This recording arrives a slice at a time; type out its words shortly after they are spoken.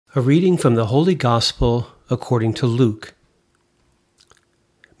A reading from the Holy Gospel according to Luke.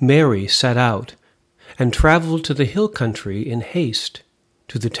 Mary set out and traveled to the hill country in haste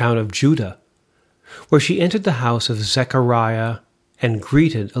to the town of Judah, where she entered the house of Zechariah and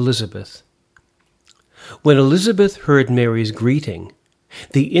greeted Elizabeth. When Elizabeth heard Mary's greeting,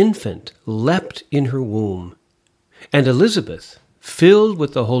 the infant leapt in her womb, and Elizabeth, filled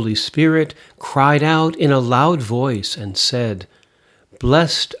with the Holy Spirit, cried out in a loud voice and said,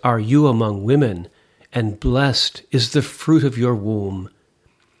 "Blessed are you among women, and blessed is the fruit of your womb.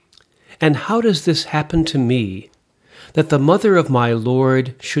 And how does this happen to me, that the mother of my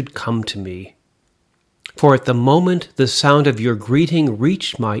Lord should come to me? For at the moment the sound of your greeting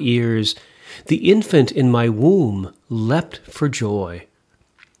reached my ears, the infant in my womb leapt for joy.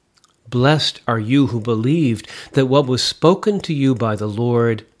 Blessed are you who believed that what was spoken to you by the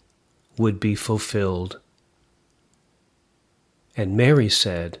Lord would be fulfilled." And Mary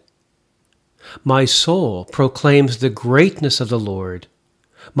said, "My soul proclaims the greatness of the Lord.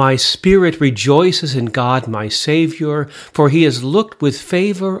 My spirit rejoices in God my Savior, for he has looked with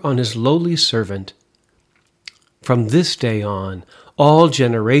favor on his lowly servant. From this day on, all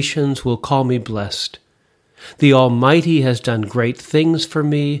generations will call me blessed. The Almighty has done great things for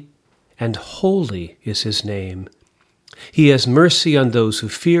me, and holy is his name. He has mercy on those who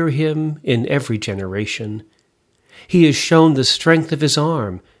fear him in every generation. He has shown the strength of his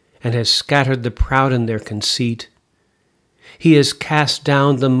arm, and has scattered the proud in their conceit. He has cast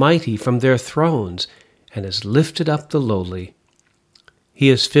down the mighty from their thrones, and has lifted up the lowly. He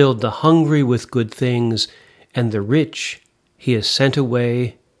has filled the hungry with good things, and the rich he has sent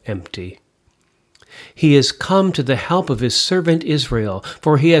away empty. He has come to the help of his servant Israel,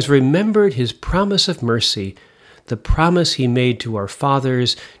 for he has remembered his promise of mercy, the promise he made to our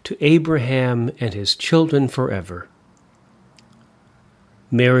fathers, to Abraham and his children forever."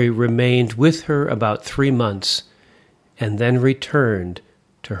 Mary remained with her about 3 months, and then returned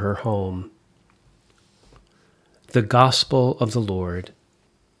to her home. The Gospel of the Lord.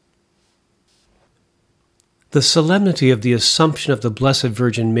 The solemnity of the Assumption of the Blessed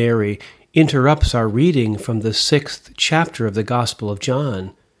Virgin Mary interrupts our reading from the 6th chapter of the Gospel of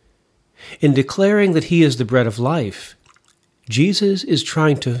John. In declaring that he is the bread of life, Jesus is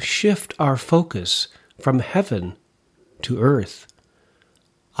trying to shift our focus from heaven to earth.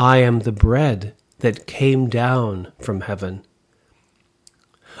 "I am the bread that came down from heaven."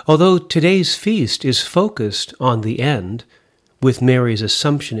 Although today's feast is focused on the end, with Mary's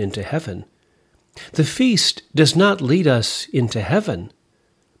assumption into heaven, the feast does not lead us into heaven,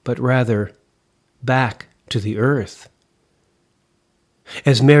 but rather back to the earth.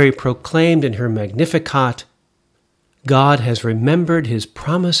 As Mary proclaimed in her Magnificat, God has remembered his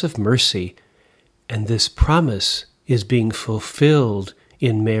promise of mercy, and this promise is being fulfilled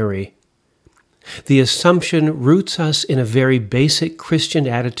in Mary. The Assumption roots us in a very basic Christian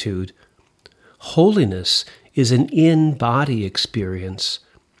attitude. Holiness is an in-body experience.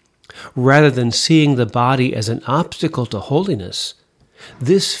 Rather than seeing the body as an obstacle to holiness,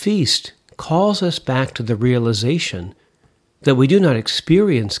 this feast calls us back to the realization that we do not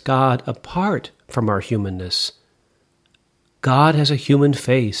experience God apart from our humanness. God has a human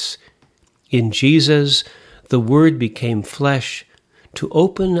face. In Jesus, the Word became flesh to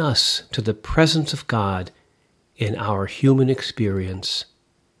open us to the presence of God in our human experience.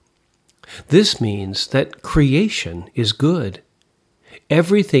 This means that creation is good.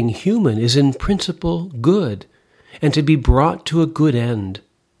 Everything human is in principle good, and to be brought to a good end.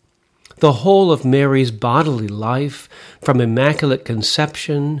 The whole of Mary's bodily life, from Immaculate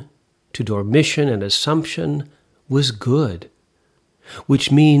Conception to Dormition and Assumption, was good,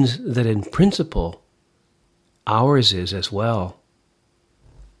 which means that in principle, ours is as well.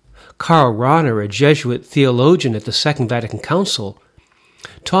 Karl Rahner, a Jesuit theologian at the Second Vatican Council,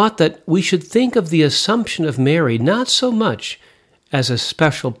 taught that we should think of the Assumption of Mary not so much as a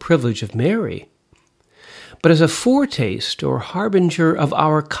special privilege of Mary, but as a foretaste or harbinger of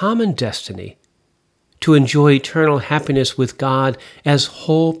our common destiny, to enjoy eternal happiness with God as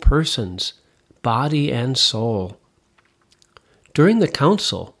whole persons, body and soul. During the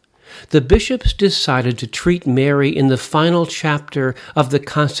council, the bishops decided to treat Mary in the final chapter of the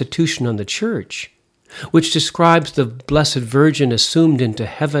Constitution on the Church, which describes the Blessed Virgin assumed into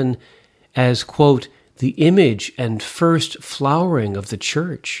heaven as, quote, "the image and first flowering of the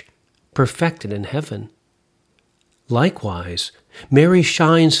Church, perfected in heaven." Likewise, Mary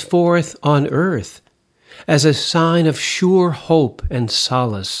shines forth on earth as a sign of sure hope and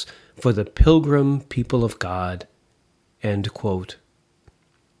solace for the pilgrim people of God. End quote.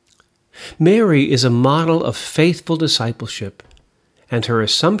 Mary is a model of faithful discipleship and her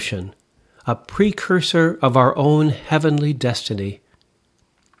Assumption a precursor of our own heavenly destiny.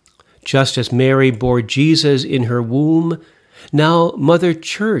 Just as Mary bore Jesus in her womb, now Mother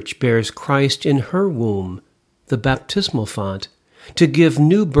Church bears Christ in her womb, the baptismal font, to give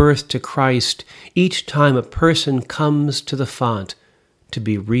new birth to Christ each time a person comes to the font to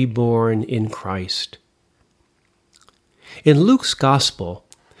be reborn in Christ. In Luke's Gospel,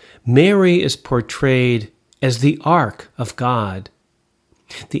 Mary is portrayed as the Ark of God.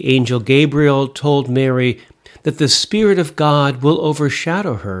 The angel Gabriel told Mary that the Spirit of God will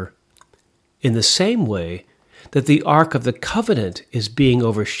overshadow her, in the same way that the Ark of the Covenant is being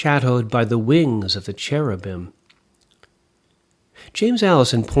overshadowed by the wings of the cherubim. James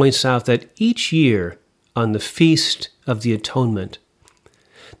Allison points out that each year on the Feast of the Atonement,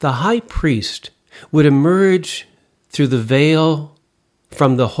 the high priest would emerge through the veil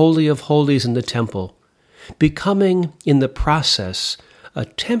from the Holy of Holies in the temple, becoming in the process a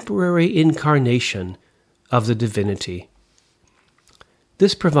temporary incarnation of the divinity.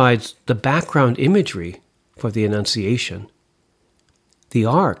 This provides the background imagery for the Annunciation. The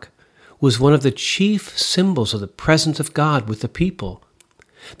ark was one of the chief symbols of the presence of God with the people.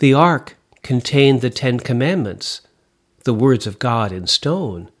 The ark contained the 10 Commandments, the words of God in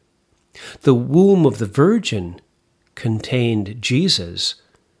stone. The womb of the Virgin contained Jesus,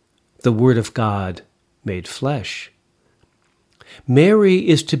 the Word of God made flesh. Mary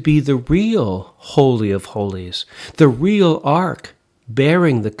is to be the real Holy of Holies, the real ark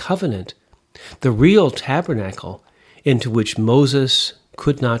bearing the covenant, the real tabernacle into which Moses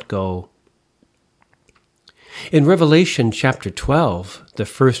could not go. In Revelation chapter 12, the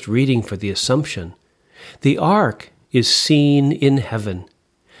first reading for the Assumption, the ark is seen in heaven,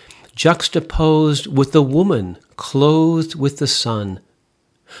 juxtaposed with the woman clothed with the sun,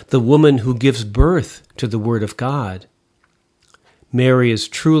 the woman who gives birth to the Word of God. Mary is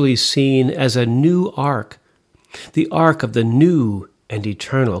truly seen as a new ark, the ark of the new and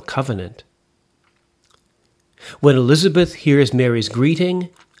eternal covenant. When Elizabeth hears Mary's greeting,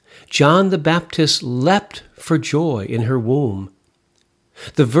 John the Baptist leapt for joy in her womb.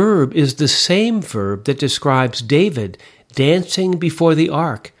 The verb is the same verb that describes David dancing before the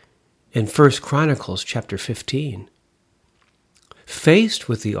ark in 1 Chronicles chapter 15. Faced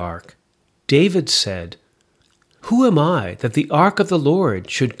with the ark, David said, "Who am I that the ark of the Lord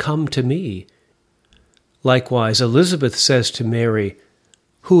should come to me?" Likewise, Elizabeth says to Mary,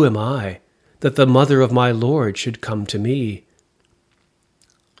 "Who am I that the mother of my Lord should come to me?"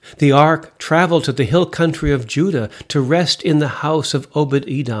 The ark traveled to the hill country of Judah to rest in the house of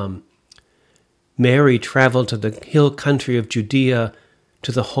Obed-Edom. Mary traveled to the hill country of Judea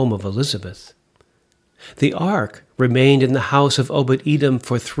to the home of Elizabeth. The ark remained in the house of Obed-Edom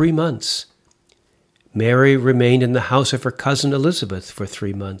for 3 months. Mary remained in the house of her cousin Elizabeth for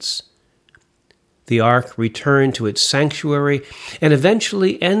 3 months. The ark returned to its sanctuary and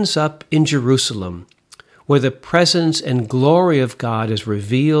eventually ends up in Jerusalem, where the presence and glory of God is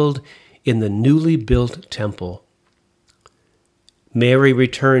revealed in the newly built temple. Mary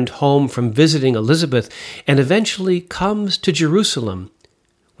returned home from visiting Elizabeth and eventually comes to Jerusalem,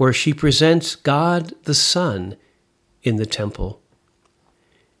 where she presents God the Son in the temple.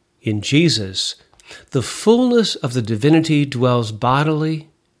 In Jesus, the fullness of the divinity dwells bodily.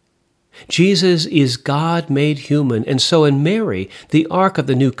 Jesus is God made human, and so in Mary, the ark of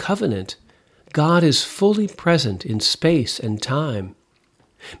the new covenant, God is fully present in space and time.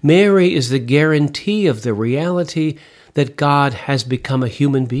 Mary is the guarantee of the reality that God has become a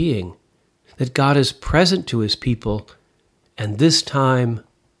human being, that God is present to his people, and this time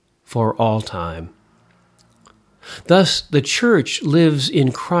for all time. Thus, the Church lives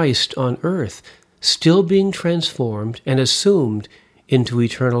in Christ on earth, still being transformed and assumed into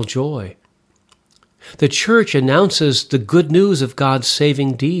eternal joy. The Church announces the good news of God's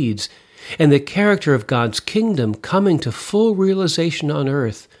saving deeds and the character of God's kingdom coming to full realization on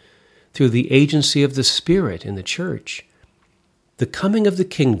earth through the agency of the Spirit in the Church. The coming of the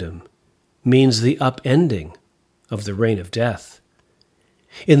kingdom means the upending of the reign of death.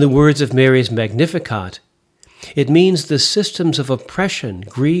 In the words of Mary's Magnificat, it means the systems of oppression,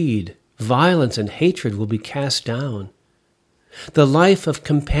 greed, violence, and hatred will be cast down. The life of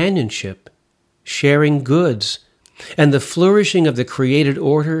companionship, sharing goods, and the flourishing of the created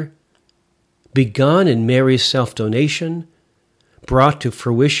order, begun in Mary's self-donation, brought to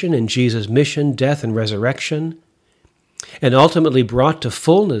fruition in Jesus' mission, death, and resurrection, and ultimately brought to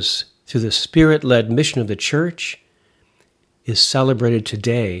fullness through the Spirit-led mission of the Church, is celebrated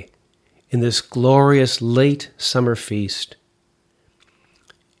today in this glorious late summer feast.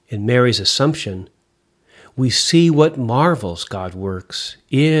 In Mary's Assumption, we see what marvels God works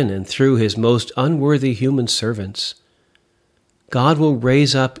in and through his most unworthy human servants. God will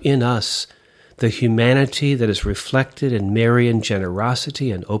raise up in us the humanity that is reflected in Marian generosity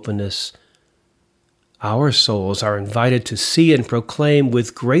and openness. Our souls are invited to see and proclaim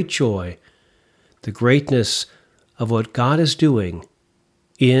with great joy the greatness of what God is doing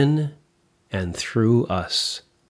in and through us.